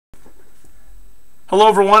Hello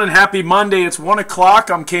everyone and happy Monday. It's 1 o'clock.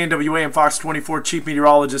 I'm KNWA and Fox 24 Chief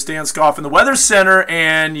Meteorologist Dan Skoff in the Weather Center,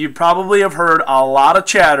 and you probably have heard a lot of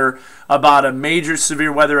chatter about a major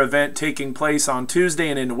severe weather event taking place on Tuesday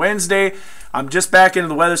and into Wednesday. I'm just back into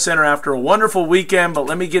the Weather Center after a wonderful weekend, but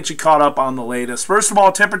let me get you caught up on the latest. First of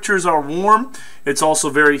all, temperatures are warm. It's also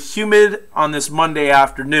very humid on this Monday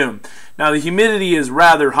afternoon. Now, the humidity is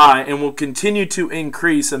rather high and will continue to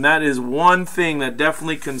increase, and that is one thing that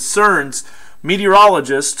definitely concerns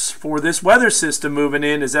meteorologists for this weather system moving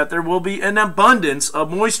in, is that there will be an abundance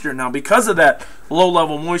of moisture. Now, because of that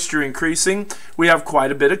low-level moisture increasing, we have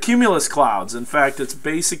quite a bit of cumulus clouds. In fact, it's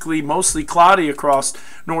basically mostly cloudy across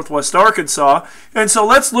northwest Arkansas. And so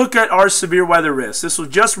let's look at our severe weather risk. This was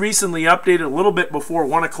just recently updated a little bit before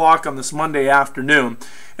 1 o'clock on this Monday afternoon.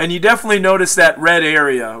 And you definitely notice that red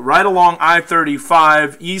area right along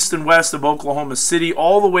I-35 east and west of Oklahoma City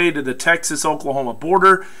all the way to the Texas-Oklahoma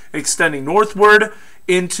border, extending northward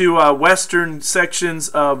into western sections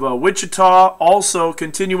of Wichita, also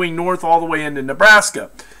continuing north all the way into Nebraska.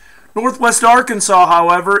 Northwest Arkansas,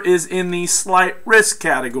 however, is in the slight risk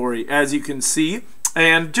category, as you can see.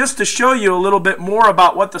 And just to show you a little bit more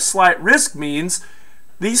about what the slight risk means,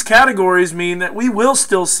 these categories mean that we will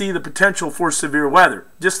still see the potential for severe weather.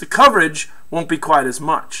 Just the coverage won't be quite as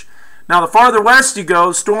much. Now, the farther west you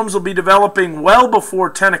go, storms will be developing well before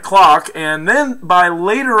 10 o'clock, and then by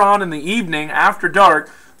later on in the evening, after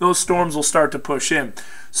dark, those storms will start to push in.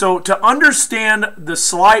 So to understand the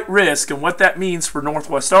slight risk and what that means for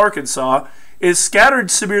northwest Arkansas, is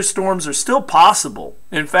scattered severe storms are still possible.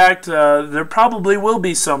 In fact, there probably will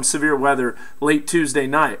be some severe weather late Tuesday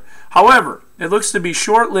night. However, it looks to be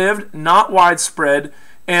short-lived, not widespread,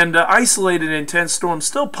 and isolated intense storms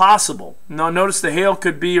still possible. Now notice the hail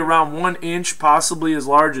could be around 1 inch, possibly as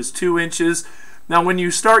large as 2 inches. Now when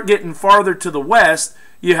you start getting farther to the west,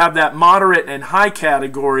 you have that moderate and high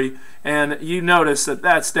category, and you notice that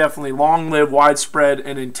that's definitely long-lived, widespread,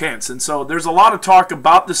 and intense. And so there's a lot of talk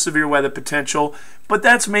about the severe weather potential, but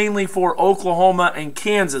that's mainly for Oklahoma and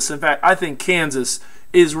Kansas. In fact, I think Kansas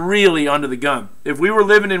is really under the gun. If we were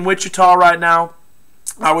living in Wichita right now,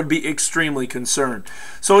 I would be extremely concerned.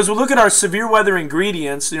 So as we look at our severe weather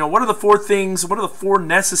ingredients, what are the four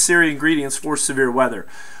necessary ingredients for severe weather?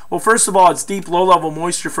 Well, first of all, it's deep low-level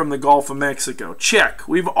moisture from the Gulf of Mexico. Check.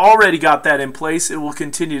 We've already got that in place. It will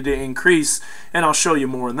continue to increase, and I'll show you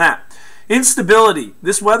more on that. Instability.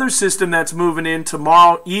 This weather system that's moving in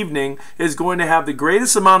tomorrow evening is going to have the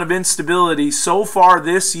greatest amount of instability so far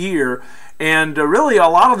this year. And really, a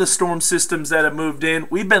lot of the storm systems that have moved in,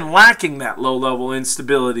 we've been lacking that low-level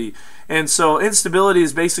instability. And so instability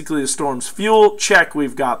is basically the storm's fuel. Check,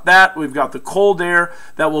 we've got that. We've got the cold air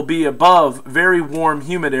that will be above very warm,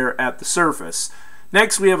 humid air at the surface.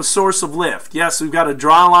 Next, we have a source of lift. Yes, we've got a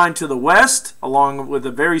dry line to the west, along with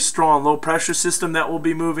a very strong low-pressure system that will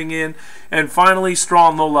be moving in. And finally,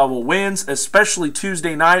 strong low-level winds, especially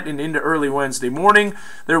Tuesday night and into early Wednesday morning.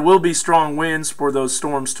 There will be strong winds for those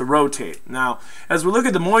storms to rotate. Now, as we look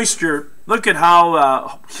at the moisture, look at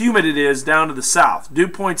how humid it is down to the south. Dew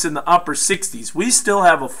points in the upper 60s. We still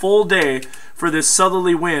have a full day for this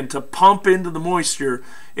southerly wind to pump into the moisture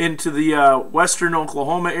into the western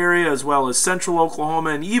Oklahoma area, as well as central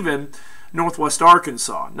Oklahoma and even northwest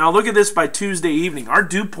Arkansas. Now look at this by Tuesday evening. Our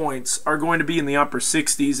dew points are going to be in the upper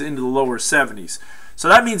 60s into the lower 70s. So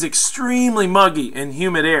that means extremely muggy and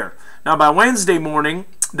humid air. Now by Wednesday morning,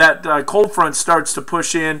 that cold front starts to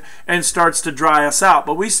push in and starts to dry us out.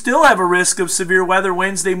 But we still have a risk of severe weather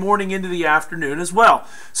Wednesday morning into the afternoon as well.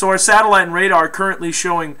 So our satellite and radar are currently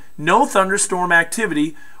showing no thunderstorm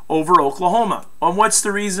activity over Oklahoma. And what's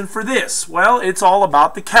the reason for this? Well, it's all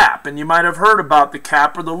about the cap, and you might have heard about the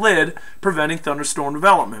cap or the lid preventing thunderstorm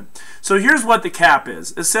development. So here's what the cap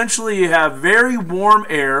is. Essentially, you have very warm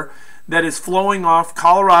air that is flowing off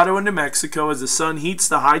Colorado and New Mexico as the sun heats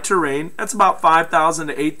the high terrain. That's about 5,000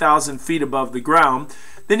 to 8,000 feet above the ground.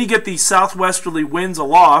 Then you get these southwesterly winds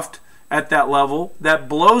aloft at that level that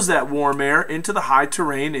blows that warm air into the high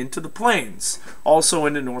terrain, into the plains, also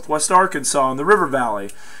into northwest Arkansas and the river valley.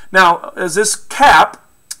 Now, as this cap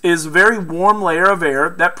is a very warm layer of air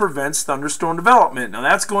that prevents thunderstorm development. Now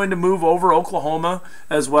that's going to move over Oklahoma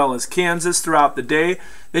as well as Kansas throughout the day.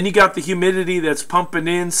 Then you got the humidity that's pumping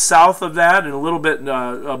in south of that and a little bit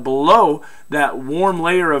below that warm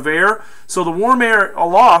layer of air. So the warm air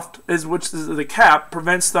aloft, which is the cap,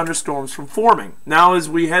 prevents thunderstorms from forming. Now as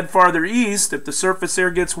we head farther east, if the surface air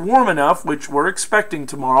gets warm enough, which we're expecting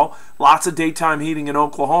tomorrow, lots of daytime heating in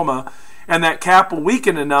Oklahoma, and that cap will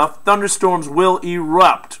weaken enough, thunderstorms will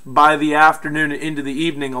erupt by the afternoon and into the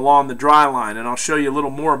evening along the dry line, and I'll show you a little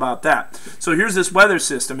more about that. So here's this weather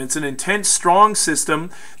system. It's an intense, strong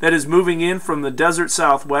system that is moving in from the desert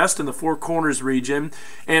southwest in the Four Corners region,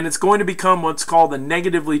 and it's going to become what's called a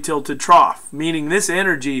negatively tilted trough, meaning this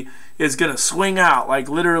energy is going to swing out like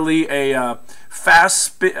literally a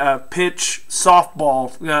fast pitch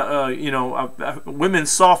softball, women's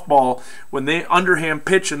softball. When they underhand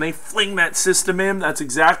pitch and they fling that system in, that's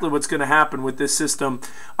exactly what's going to happen with this system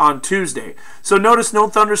on Tuesday. So notice no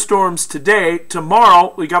thunderstorms today.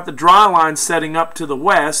 Tomorrow we got the dry line setting up to the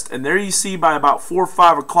west, and there you see by about 4 or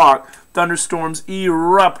 5 o'clock thunderstorms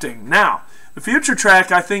erupting. Now, the future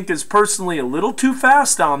track, I think, is personally a little too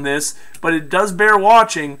fast on this, but it does bear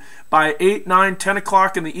watching. By 8, 9, 10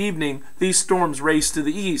 o'clock in the evening, these storms race to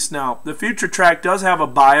the east. Now, the future track does have a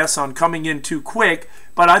bias on coming in too quick,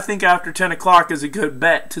 but I think after 10 o'clock is a good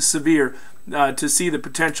bet to see the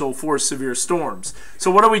potential for severe storms.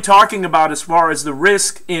 So what are we talking about as far as the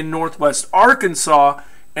risk in northwest Arkansas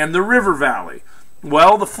and the river valley?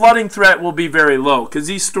 Well, the flooding threat will be very low because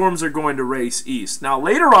these storms are going to race east. Now,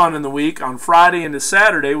 later on in the week, on Friday into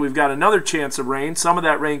Saturday, we've got another chance of rain. Some of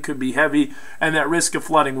that rain could be heavy, and that risk of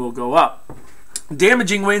flooding will go up.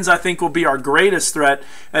 Damaging winds, I think, will be our greatest threat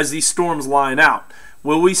as these storms line out.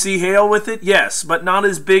 Will we see hail with it? Yes, but not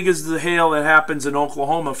as big as the hail that happens in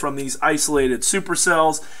Oklahoma from these isolated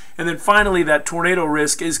supercells. And then finally, that tornado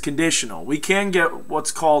risk is conditional. We can get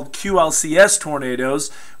what's called QLCS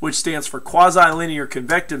tornadoes, which stands for quasi-linear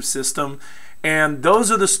convective system. And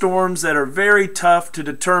those are the storms that are very tough to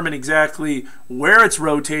determine exactly where it's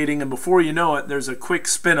rotating, and before you know it, there's a quick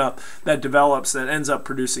spin up that develops that ends up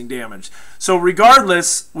producing damage. So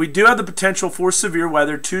regardless, we do have the potential for severe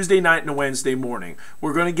weather Tuesday night and Wednesday morning.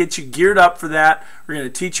 We're going to get you geared up for that. We're going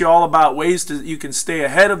to teach you all about ways you can stay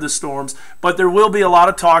ahead of the storms, but there will be a lot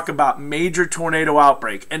of talk about major tornado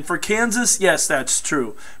outbreak. And for Kansas, yes, that's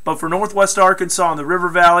true. But for northwest Arkansas and the River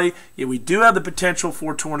Valley, yeah, we do have the potential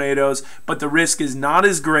for tornadoes, but the risk is not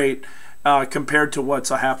as great compared to what's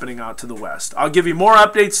happening out to the west. I'll give you more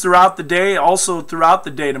updates throughout the day, also throughout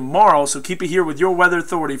the day tomorrow, so keep it here with your Weather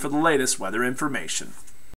Authority for the latest weather information.